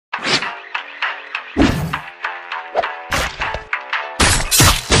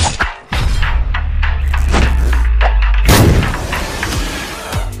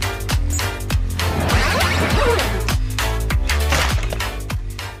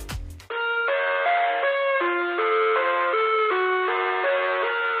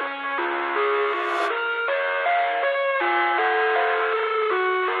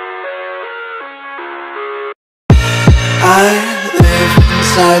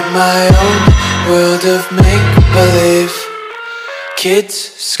inside my own world of make-believe. Kids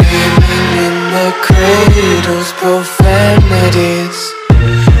screaming in their cradles, profanities.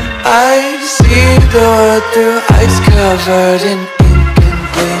 I see the world through eyes covered in ink and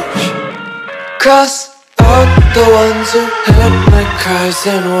bleach. Cross out the ones who heard my cries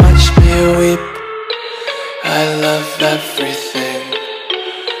and watched me weep. I love everything.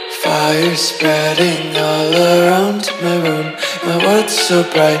 Fire spreading all around my room. My world's so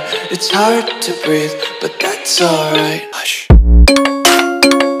bright, it's hard to breathe, but that's alright. Hush.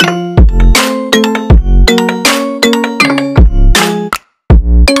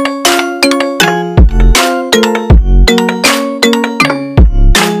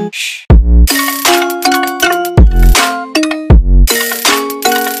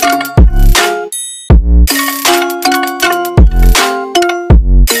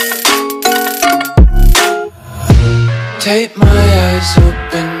 Tape my eyes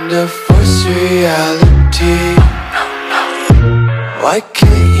open to force reality. Why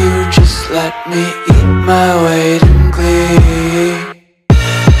can't you just let me eat my weight in glee?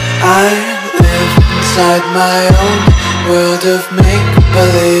 I live inside my own world of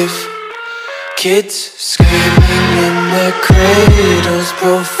make-believe. Kids screaming in their cradles,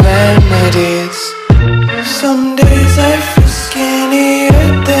 profanities. Some days I feel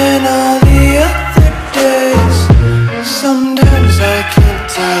skinnier than all the other days. Sometimes I can't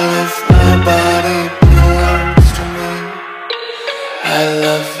tell if my body belongs to me. I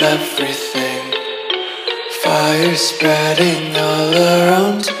love everything. Fire spreading all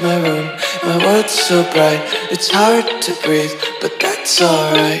around my room. My world's so bright, it's hard to breathe, but that's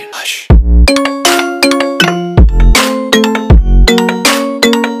alright. Hush.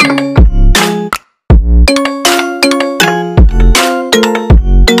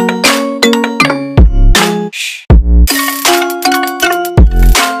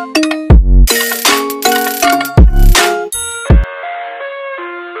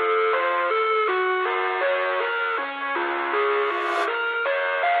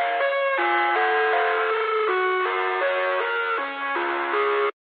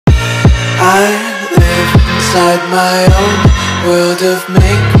 I live inside my own world of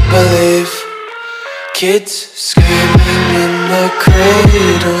make-believe. Kids screaming in their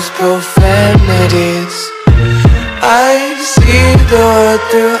cradles, profanities. I see the world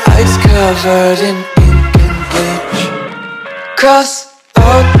through eyes covered in ink and bleach. Cross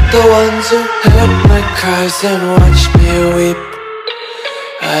out the ones who heard my cries and watched me weep.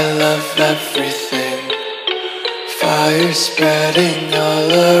 I love everything. Fire spreading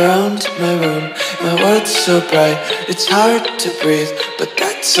all around my room. My world's so bright, it's hard to breathe, but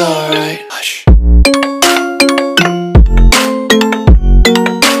that's alright. Hush.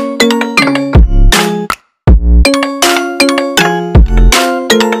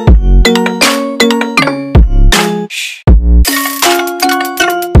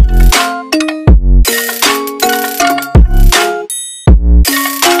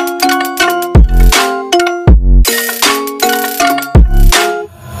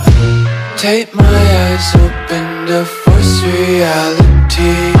 Tape my eyes open to force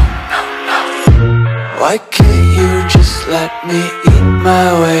reality. Why can't you just let me eat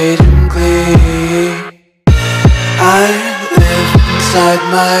my weight in glee? I live inside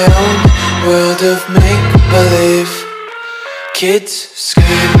my own world of make-believe. Kids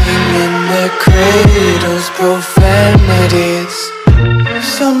screaming in their cradles, profanities.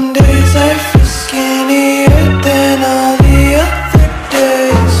 Some days I feel skinnier than all the other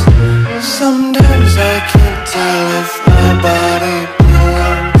days. Sometimes I can't tell if my body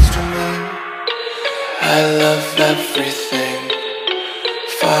belongs to me. I love everything.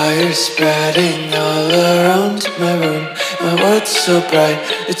 Fire spreading all around my room. My world's so bright,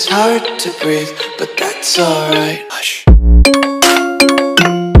 it's hard to breathe, but that's alright. Hush.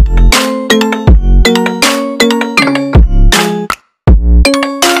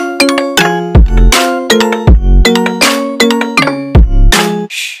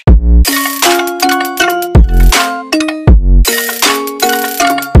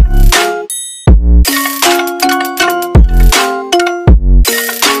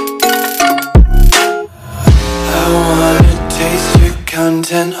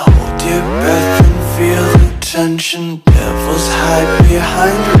 Content, hold your breath and feel the tension. Devils hide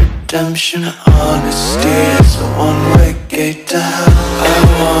behind redemption. Honesty is a one-way gate to hell.